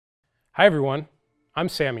Hi everyone, I'm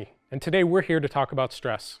Samy, and today we're here to talk about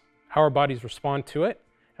stress, how our bodies respond to it,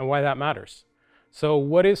 and why that matters. So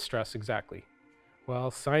what is stress exactly?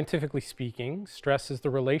 Well, scientifically speaking, stress is the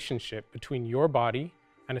relationship between your body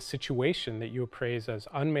and a situation that you appraise as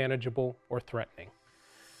unmanageable or threatening.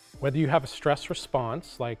 Whether you have a stress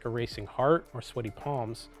response, like a racing heart or sweaty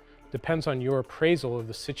palms, depends on your appraisal of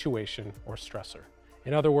the situation or stressor.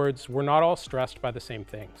 In other words, we're not all stressed by the same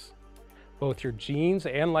things. Both your genes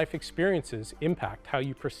and life experiences impact how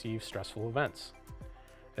you perceive stressful events.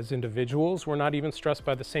 As individuals, we're not even stressed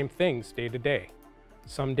by the same things day to day.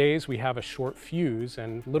 Some days we have a short fuse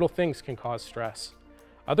and little things can cause stress.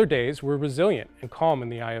 Other days we're resilient and calm in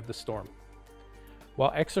the eye of the storm.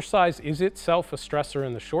 While exercise is itself a stressor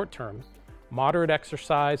in the short term, moderate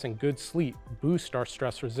exercise and good sleep boost our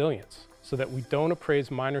stress resilience so that we don't appraise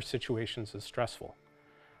minor situations as stressful.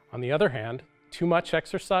 On the other hand, too much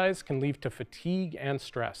exercise can lead to fatigue and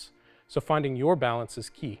stress, so finding your balance is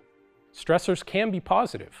key. Stressors can be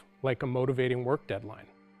positive, like a motivating work deadline,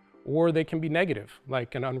 or they can be negative,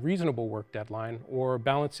 like an unreasonable work deadline or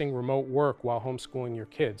balancing remote work while homeschooling your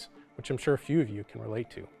kids, which I'm sure a few of you can relate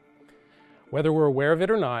to. Whether we're aware of it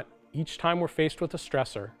or not, each time we're faced with a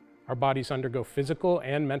stressor, our bodies undergo physical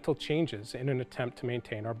and mental changes in an attempt to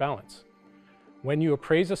maintain our balance. When you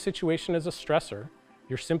appraise a situation as a stressor,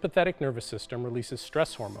 your sympathetic nervous system releases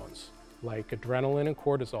stress hormones, like adrenaline and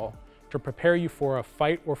cortisol, to prepare you for a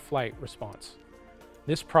fight or flight response.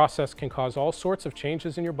 This process can cause all sorts of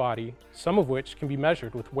changes in your body, some of which can be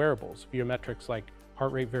measured with wearables via metrics like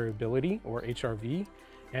heart rate variability, or HRV,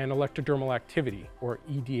 and electrodermal activity, or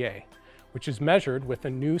EDA, which is measured with a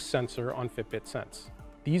new sensor on Fitbit Sense.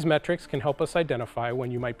 These metrics can help us identify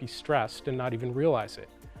when you might be stressed and not even realize it,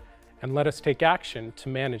 and let us take action to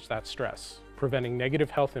manage that stress, preventing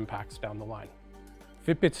negative health impacts down the line.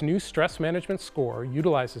 Fitbit's new stress management score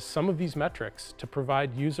utilizes some of these metrics to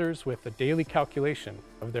provide users with a daily calculation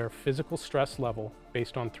of their physical stress level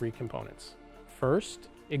based on 3 components. First,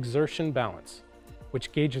 exertion balance,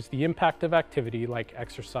 which gauges the impact of activity like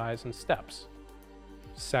exercise and steps.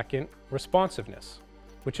 Second, responsiveness,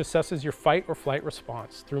 which assesses your fight or flight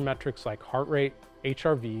response through metrics like heart rate,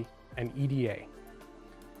 HRV, and EDA.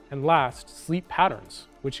 And last, sleep patterns,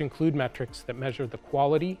 which include metrics that measure the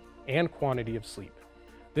quality and quantity of sleep.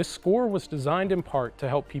 This score was designed in part to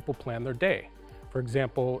help people plan their day. For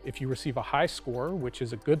example, if you receive a high score, which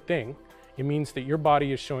is a good thing, it means that your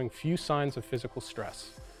body is showing few signs of physical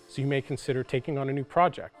stress, so you may consider taking on a new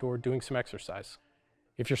project or doing some exercise.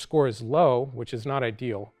 If your score is low, which is not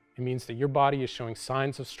ideal, it means that your body is showing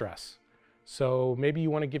signs of stress. So maybe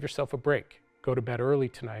you want to give yourself a break, go to bed early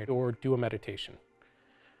tonight, or do a meditation.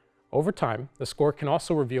 Over time, the score can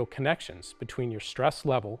also reveal connections between your stress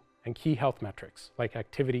level and key health metrics like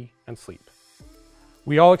activity and sleep.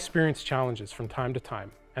 We all experience challenges from time to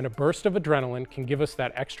time, and a burst of adrenaline can give us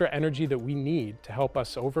that extra energy that we need to help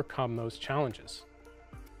us overcome those challenges.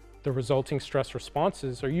 The resulting stress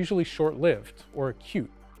responses are usually short-lived or acute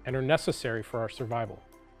and are necessary for our survival.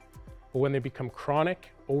 But when they become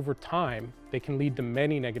chronic over time, they can lead to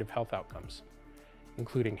many negative health outcomes,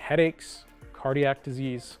 including headaches, cardiac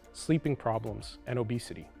disease, sleeping problems, and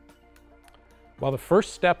obesity. While the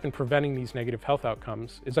first step in preventing these negative health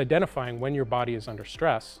outcomes is identifying when your body is under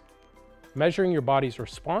stress, measuring your body's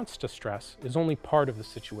response to stress is only part of the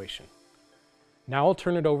situation. Now I'll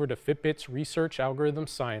turn it over to Fitbit's research algorithm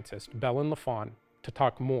scientist, Belen Lafon, to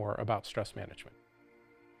talk more about stress management.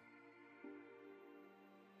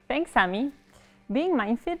 Thanks, Samy. Being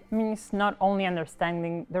MindFit means not only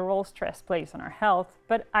understanding the role stress plays on our health,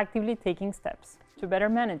 but actively taking steps to better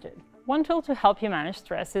manage it. One tool to help you manage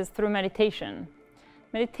stress is through meditation.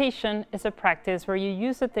 Meditation is a practice where you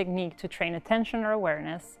use a technique to train attention or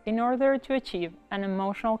awareness in order to achieve an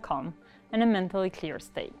emotional calm and a mentally clear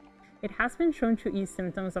state. It has been shown to ease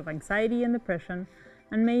symptoms of anxiety and depression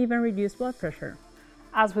and may even reduce blood pressure.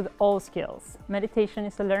 As with all skills, meditation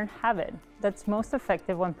is a learned habit that's most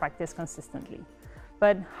effective when practiced consistently.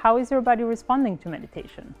 But how is your body responding to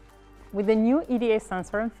meditation? With the new EDA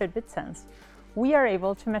sensor and Fitbit Sense, we are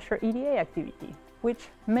able to measure EDA activity, which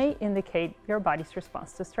may indicate your body's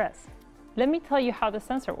response to stress. Let me tell you how the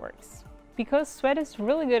sensor works. Because sweat is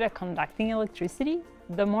really good at conducting electricity,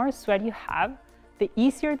 the more sweat you have, the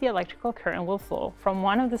easier the electrical current will flow from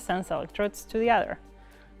one of the sense electrodes to the other,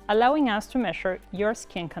 allowing us to measure your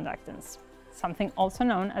skin conductance, something also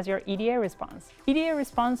known as your EDA response. EDA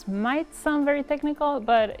response might sound very technical,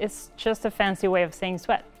 but it's just a fancy way of saying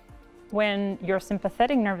sweat. When your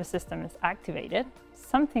sympathetic nervous system is activated,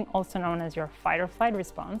 something also known as your fight or flight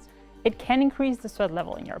response, it can increase the sweat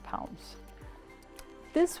level in your palms.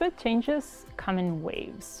 These sweat changes come in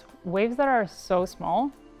waves that are so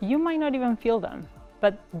small, you might not even feel them,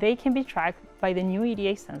 but they can be tracked by the new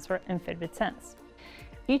EDA sensor in Fitbit Sense.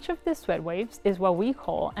 Each of these sweat waves is what we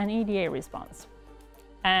call an EDA response.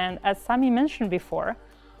 And as Samy mentioned before,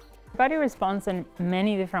 the body responds in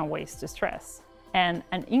many different ways to stress, and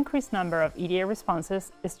an increased number of EDA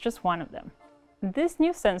responses is just one of them. This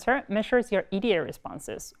new sensor measures your EDA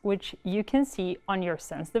responses, which you can see on your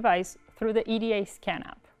Sense device through the EDA Scan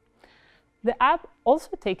app. The app also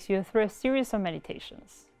takes you through a series of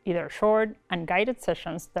meditations, either short and guided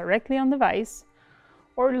sessions directly on the device,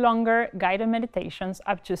 or longer guided meditations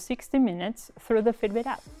up to 60 minutes through the Fitbit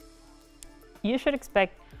app. You should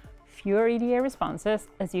expect fewer EDA responses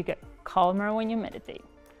as you get calmer when you meditate.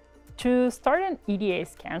 To start an EDA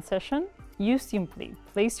scan session, you simply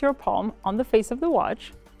place your palm on the face of the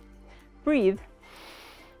watch, breathe,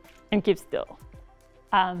 and keep still.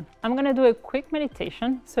 I'm going to do a quick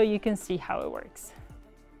meditation so you can see how it works.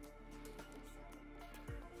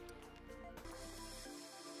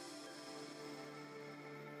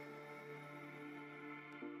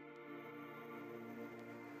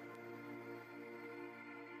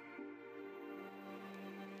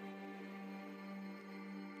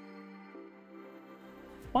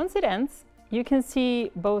 Once it ends, you can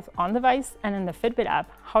see both on device and in the Fitbit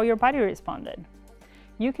app how your body responded.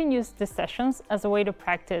 You can use these sessions as a way to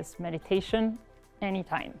practice meditation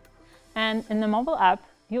anytime. And in the mobile app,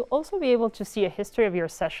 you'll also be able to see a history of your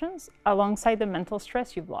sessions alongside the mental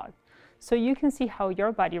stress you've logged, so you can see how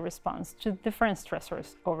your body responds to different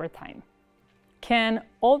stressors over time. Can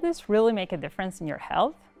all this really make a difference in your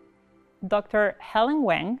health? Dr. Helen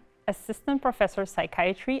Wang, Assistant Professor of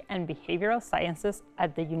Psychiatry and Behavioral Sciences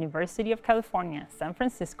at the University of California, San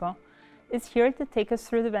Francisco, is here to take us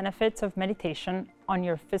through the benefits of meditation on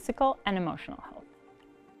your physical and emotional health.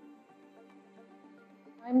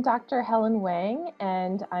 I'm Dr. Helen Wang,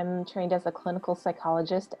 and I'm trained as a clinical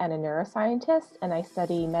psychologist and a neuroscientist, and I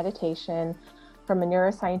study meditation from a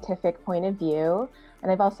neuroscientific point of view.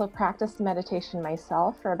 And I've also practiced meditation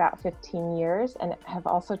myself for about 15 years and have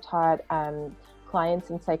also taught clients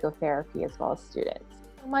in psychotherapy as well as students.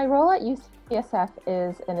 My role at UCSF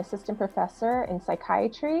is an assistant professor in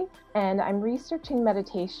psychiatry, and I'm researching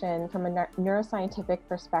meditation from a neuroscientific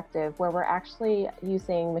perspective where we're actually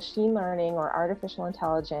using machine learning or artificial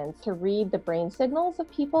intelligence to read the brain signals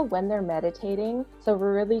of people when they're meditating. So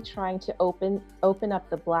we're really trying to open up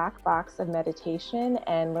the black box of meditation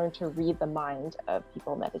and learn to read the mind of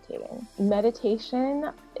people meditating.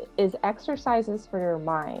 Meditation is exercises for your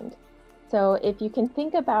mind. So if you can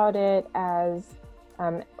think about it as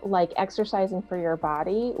like exercising for your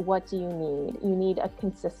body, what do you need? You need a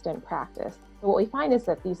consistent practice. So what we find is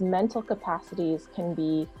that these mental capacities can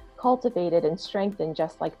be cultivated and strengthened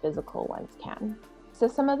just like physical ones can. So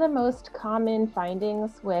some of the most common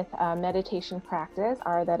findings with meditation practice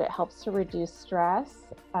are that it helps to reduce stress,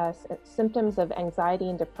 symptoms of anxiety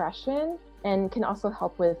and depression, and can also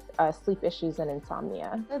help with sleep issues and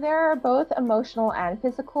insomnia. So there are both emotional and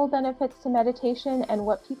physical benefits to meditation, and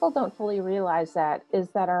what people don't fully realize is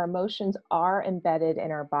that our emotions are embedded in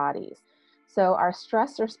our bodies. So our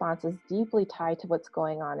stress response is deeply tied to what's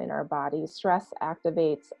going on in our bodies. Stress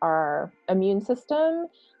activates our immune system,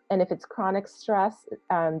 and if it's chronic stress,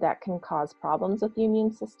 that can cause problems with the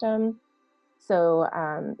immune system. So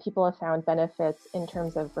people have found benefits in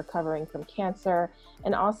terms of recovering from cancer,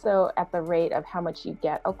 and also at the rate of how much you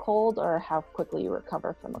get a cold or how quickly you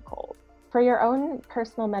recover from a cold. For your own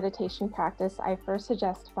personal meditation practice, I first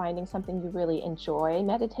suggest finding something you really enjoy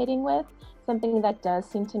meditating with, something that does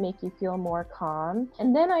seem to make you feel more calm.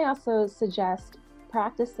 And then I also suggest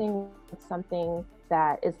practicing with something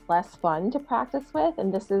that is less fun to practice with,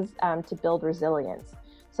 and this is to build resilience.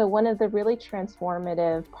 So one of the really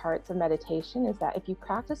transformative parts of meditation is that if you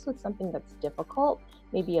practice with something that's difficult,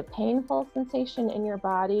 maybe a painful sensation in your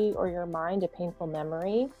body or your mind, a painful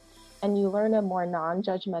memory, and you learn a more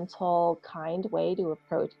non-judgmental, kind way to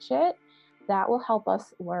approach it, that will help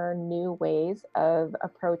us learn new ways of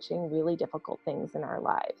approaching really difficult things in our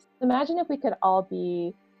lives. Imagine if we could all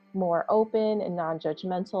be more open and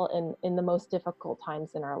non-judgmental in the most difficult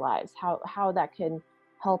times in our lives, how that can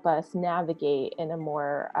help us navigate in a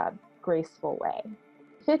more graceful way.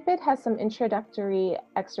 Fitbit has some introductory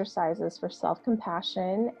exercises for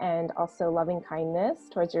self-compassion and also loving kindness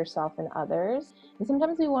towards yourself and others. And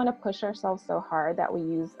sometimes we want to push ourselves so hard that we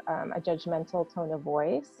use a judgmental tone of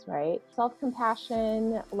voice, right?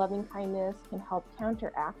 Self-compassion, loving kindness can help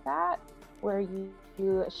counteract that, where you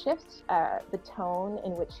shift the tone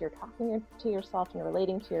in which you're talking to yourself and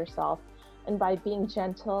relating to yourself And by being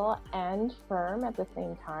gentle and firm at the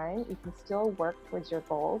same time, you can still work towards your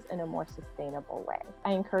goals in a more sustainable way.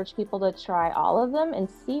 I encourage people to try all of them and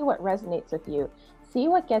see what resonates with you. See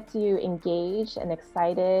what gets you engaged and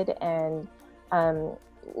excited, and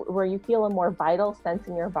where you feel a more vital sense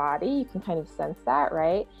in your body. You can kind of sense that,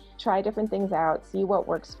 right? Try different things out, see what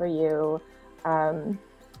works for you,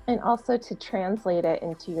 and also to translate it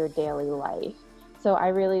into your daily life. So I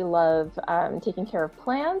really love taking care of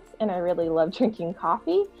plants, and I really love drinking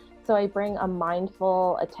coffee. So I bring a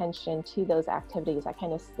mindful attention to those activities. I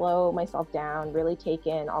kind of slow myself down, really take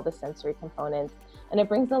in all the sensory components, and it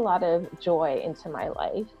brings a lot of joy into my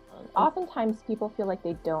life. Oftentimes people feel like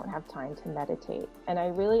they don't have time to meditate, and I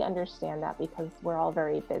really understand that because we're all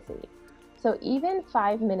very busy. So even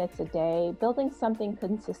 5 minutes a day, building something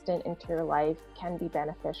consistent into your life can be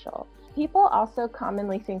beneficial. People also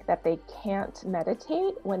commonly think that they can't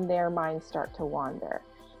meditate when their minds start to wander.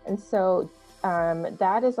 And so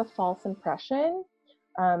that is a false impression.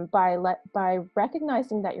 By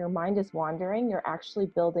recognizing that your mind is wandering, you're actually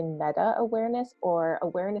building meta awareness, or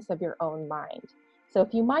awareness of your own mind. So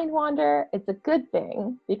if you mind wander, it's a good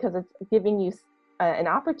thing because it's giving you an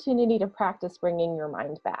opportunity to practice bringing your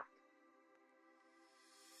mind back.